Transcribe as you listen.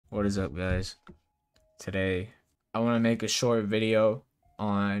What is up, guys? Today, I want to make a short video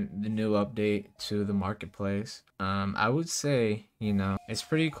on the new update to the marketplace. I would say, it's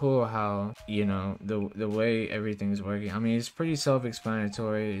pretty cool how, the way everything's working. I mean, it's pretty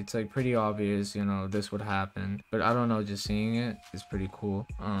self-explanatory. It's like pretty obvious, this would happen. But I don't know, just seeing it is pretty cool.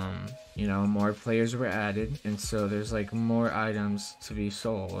 More players were added, and so there's like more items to be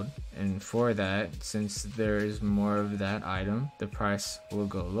sold. And for that, since there is more of that item, the price will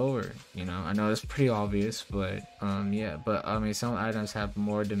go lower. I know it's pretty obvious, but yeah, but I mean, some items have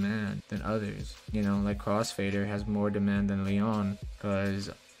more demand than others. Like Crossfader has more demand than Leon, because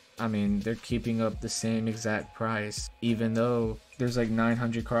I mean, they're keeping up the same exact price, even though there's like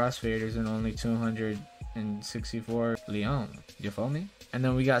 900 Crossfaders and only 264 Leon. You feel me? And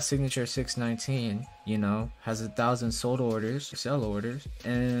then we got Signature 619, has 1,000 sold orders, sell orders,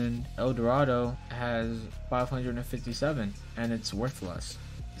 and El Dorado has 557, and it's worthless.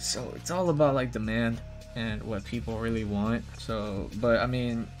 So it's all about like demand and what people really want. So, but I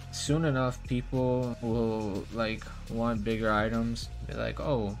mean, soon enough, people will like want bigger items. Be like,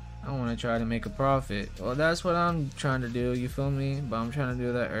 oh, I want to try to make a profit. Well, that's what I'm trying to do. You feel me? But I'm trying to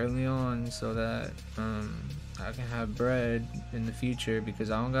do that early on so that I can have bread in the future, because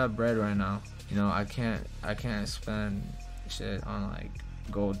I don't got bread right now. I can't spend shit on like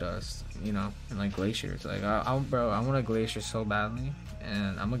gold dust, and like glaciers. Like bro, I want a glacier so badly,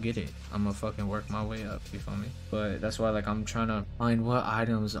 and I'm gonna get it. I'm gonna fucking work my way up. You feel me? But that's why like I'm trying to find what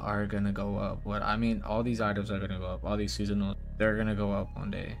items are gonna go up. What I mean, all these items are gonna go up. All these seasonal, they're gonna go up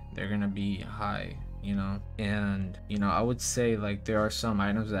one day. They're gonna be high. And I would say like there are some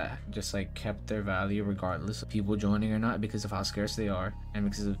items that just like kept their value regardless of people joining or not, because of how scarce they are and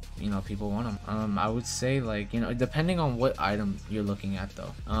because of people want them. I would say like depending on what item you're looking at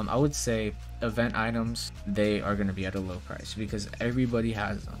though, I would say event items, they are going to be at a low price because everybody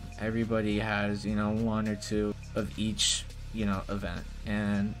has them. Everybody has one or two of each event,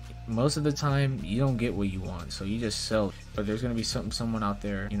 and most of the time you don't get what you want, so you just sell it. But there's gonna be someone out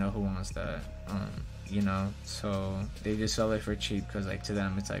there who wants that, so they just sell it for cheap, because like to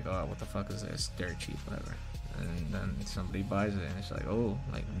them it's like, oh, what the fuck is this, dirt cheap, whatever. And then somebody buys it and it's like, oh,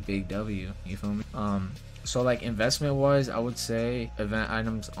 like big W. You feel me? So like investment wise, I would say event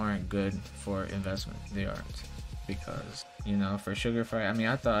items aren't good for investment. They aren't, because for sugar fry, I mean,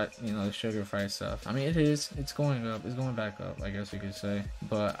 I thought the sugar fry stuff, I mean, it's going up, it's going back up, I guess you could say,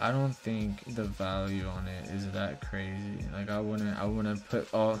 but I don't think the value on it is that crazy. Like I wouldn't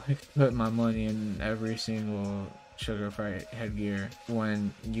put my money in every single sugar fry headgear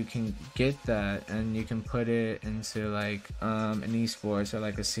when you can get that and you can put it into like an esports or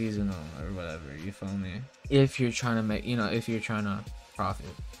like a seasonal or whatever. You feel me? If you're trying to make, if you're trying to profit.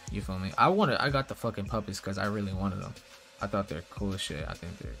 You feel me? I got the fucking puppets because I really wanted them. I thought they're cool as shit. I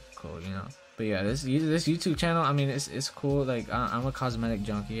think they're cool, But yeah, this YouTube channel, I mean, it's cool. Like I'm a cosmetic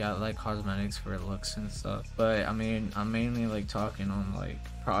junkie. I like cosmetics for looks and stuff. But I mean, I'm mainly like talking on like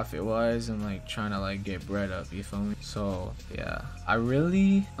profit wise and like trying to like get bread up. You feel me? So yeah, I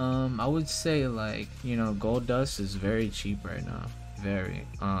really I would say like gold dust is very cheap right now. Very.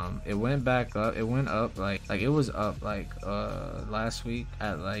 It went back up. It went up like it was up like last week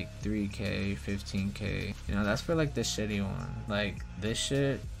at like 3k 15k. That's for like the shitty one. Like this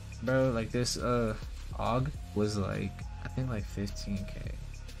shit, bro, like this og was like I think like 15k,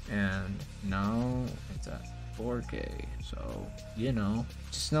 and now it's at 4k. So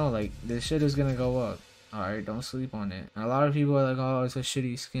just know like this shit is gonna go up. Alright, don't sleep on it. A lot of people are like, oh, it's a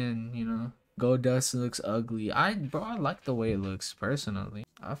shitty skin. Gold dust looks ugly. I like the way it looks personally.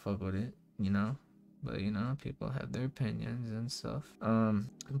 I fuck with it, but people have their opinions and stuff.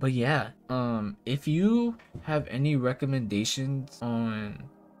 But yeah, if you have any recommendations on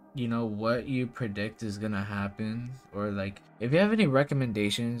what you predict is gonna happen, or like if you have any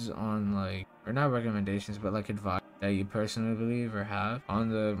recommendations on like, or not recommendations but like advice that you personally believe or have on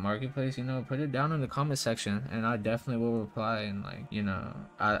the marketplace, put it down in the comment section and I definitely will reply. And like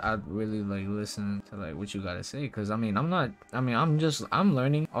I'd really like listen to like what you gotta say, because I'm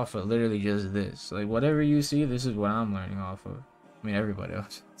learning off of literally just this. Like whatever you see, this is what I'm learning off of. I mean, everybody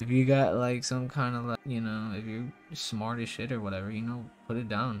else. If you got like some kind of like, if you're smart as shit or whatever, put it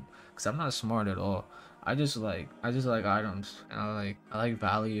down. Cause I'm not smart at all. I just like items, and I like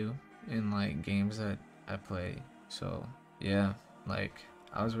value in like games that I play. So yeah, like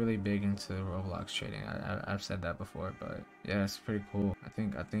I was really big into Roblox trading. I've said that before, but yeah, it's pretty cool. I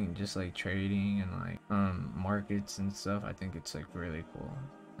think just like trading and like markets and stuff, I think it's like really cool,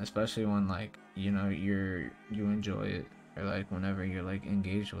 especially when like you enjoy it, or like whenever you're like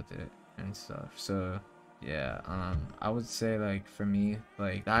engaged with it and stuff. So yeah, I would say like for me,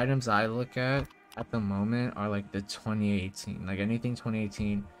 like the items I look at the moment are like the 2018, like anything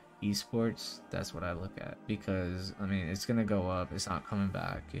 2018 esports. That's what I look at, because I mean it's gonna go up, it's not coming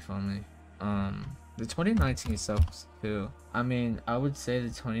back, you feel me? The 2019 stuff too, I mean I would say the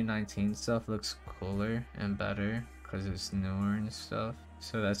 2019 stuff looks cooler and better because it's newer and stuff,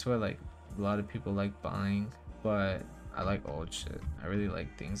 so that's what like a lot of people like buying. But I like old shit. I really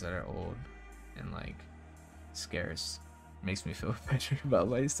like things that are old and like scarce. Makes me feel better about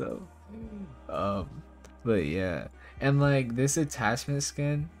myself. Um, but yeah, and like this attachment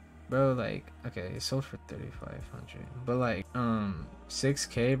skin, bro. Like, okay, it sold for 3,500, but like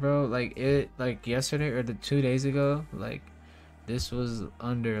 6K, bro. Like it, like yesterday or the 2 days ago, like this was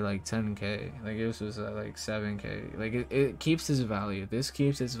under like 10K. Like this was at like 7K. Like it keeps its value. This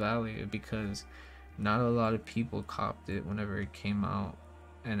keeps its value because not a lot of people copped it whenever it came out,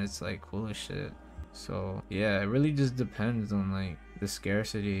 and it's like cool as shit. So yeah, it really just depends on like the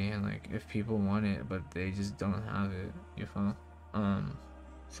scarcity and like if people want it but they just don't have it, you feel?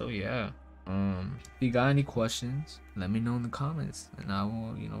 So yeah, if you got any questions, let me know in the comments and I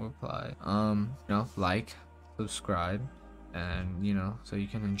will, you know, reply. Like, subscribe, and you know, so you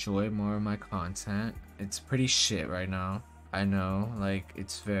can enjoy more of my content. It's pretty shit right now, I know, like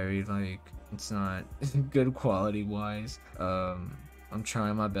it's very like it's not good quality wise. I'm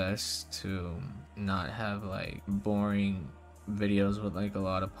trying my best to not have like boring videos with like a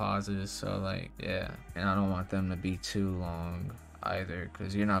lot of pauses, so like yeah, and I don't want them to be too long either,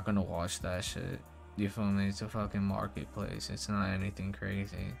 because you're not gonna watch that shit, you feel me? It's a fucking marketplace, it's not anything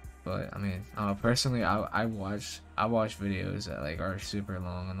crazy. But I mean, personally, I watch videos that like are super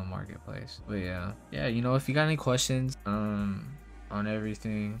long on the marketplace. But yeah, you know, if you got any questions on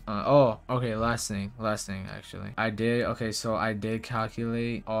everything, oh okay, last thing actually, so I did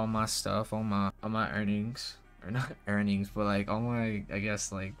calculate all my stuff on my earnings, or not earnings, but like all my, I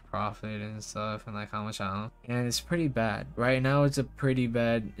guess, like profit and stuff, and like how much I own, and it's pretty bad right now. It's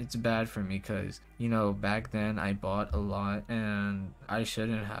bad for me, because you know, back then I bought a lot and I should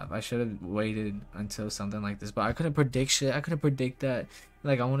have waited until something like this, but I couldn't predict shit. I couldn't predict that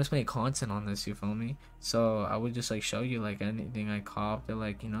like I want to make content on this, you feel me? So I would just like show you like anything I copped, or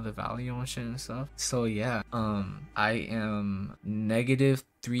like, you know, the value on shit and stuff. So yeah, I am negative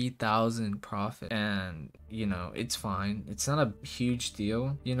 3,000 profit, and you know, it's fine, it's not a huge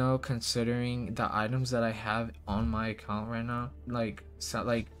deal, you know, considering the items that I have on my account right now. Like, so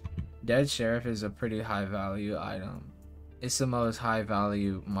like Dead Sheriff is a pretty high value item. It's the most high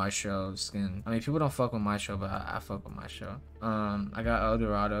value Maestro skin. I mean, people don't fuck with Maestro, but I fuck with Maestro. I got El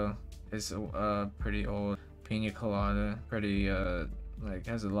Dorado. It's pretty old. Pina Colada, pretty like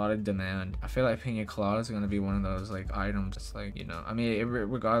has a lot of demand. I feel like Pina Colada is gonna be one of those like items. It's like, you know, I mean,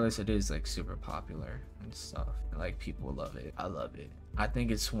 regardless, it is like super popular and stuff. Like people love it. I love it. I think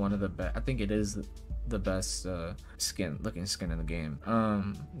it's one of the best. I think it is the best looking skin in the game.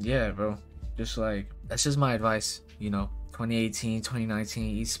 Yeah, bro. Just like, that's just my advice, you know. 2018,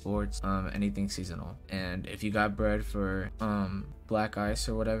 2019 esports, anything seasonal. And if you got bread for Black Ice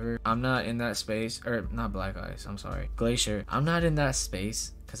or whatever, I'm not in that space, or not Black Ice, I'm sorry, Glacier. I'm not in that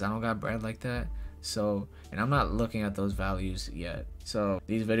space because I don't got bread like that. So, and I'm not looking at those values yet. So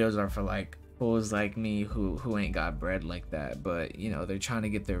these videos are for like fools like me who ain't got bread like that, but you know, they're trying to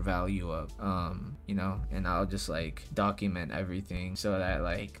get their value up, you know. And I'll just like document everything so that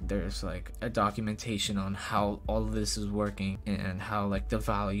like there's like a documentation on how all of this is working and how like the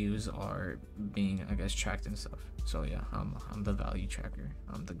values are being, I guess, tracked and stuff. So yeah, I'm the value tracker.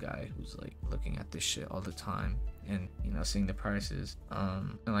 I'm the guy who's like looking at this shit all the time and, you know, seeing the prices.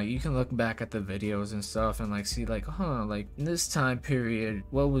 And like you can look back at the videos and stuff and like see like, like in this time period,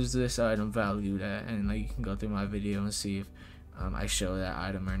 what was this item valued at? And like you can go through my video and see if I show that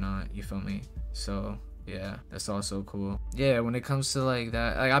item or not, you feel me? So yeah, that's also cool. Yeah, when it comes to like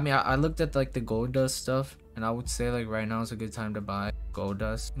that, like I mean, I looked at like the gold dust stuff, and I would say like right now is a good time to buy gold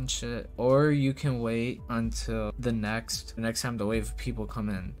dust and shit, or you can wait until the next time the wave of people come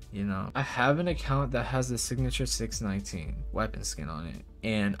in, you know. I have an account that has the signature 619 weapon skin on it,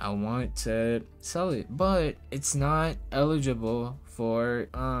 and I want to sell it, but it's not eligible for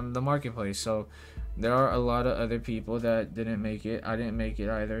the marketplace. So there are a lot of other people that didn't make it. I didn't make it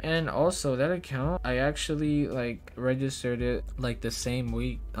either. And also that account, I actually like registered it like the same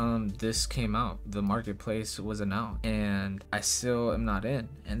week this came out, the marketplace was announced, and I still am not in.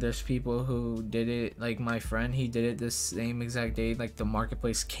 And there's people who did it, like my friend, he did it the same exact day like the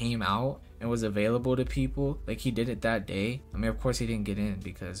marketplace came out and was available to people. Like he did it that day. I mean, of course he didn't get in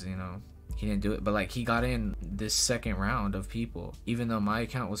because, you know, he didn't do it, but like he got in this second round of people, even though my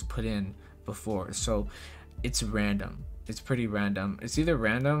account was put in before. So it's random. It's pretty random. It's either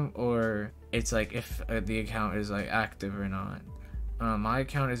random or it's like if the account is like active or not. My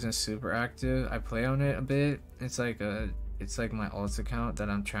account isn't super active. I play on it a bit. It's like my alt account that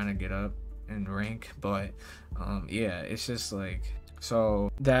I'm trying to get up in rank, but yeah, it's just like,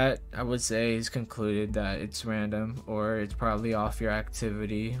 so that I would say is concluded that it's random, or it's probably off your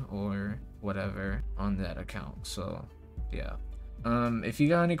activity or whatever on that account. So yeah, if you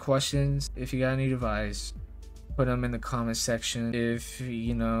got any questions, if you got any advice, put them in the comment section. If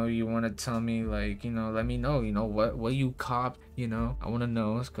you know you want to tell me, like, you know, let me know, you know, what you copped, you know. I want to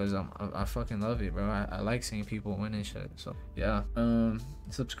know, because I fucking love it, bro. I like seeing people win and shit. So yeah,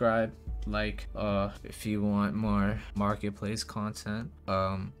 subscribe, like, if you want more marketplace content.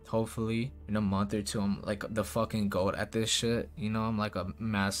 Hopefully in a month or two I'm like the fucking goat at this shit, you know. I'm like a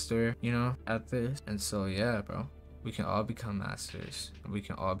master, you know, at this. And so yeah, bro, we can all become masters. We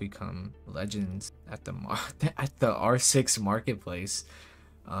can all become legends at the at the R6 marketplace.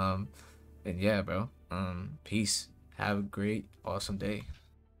 And yeah, bro. Peace. Have a great, awesome day.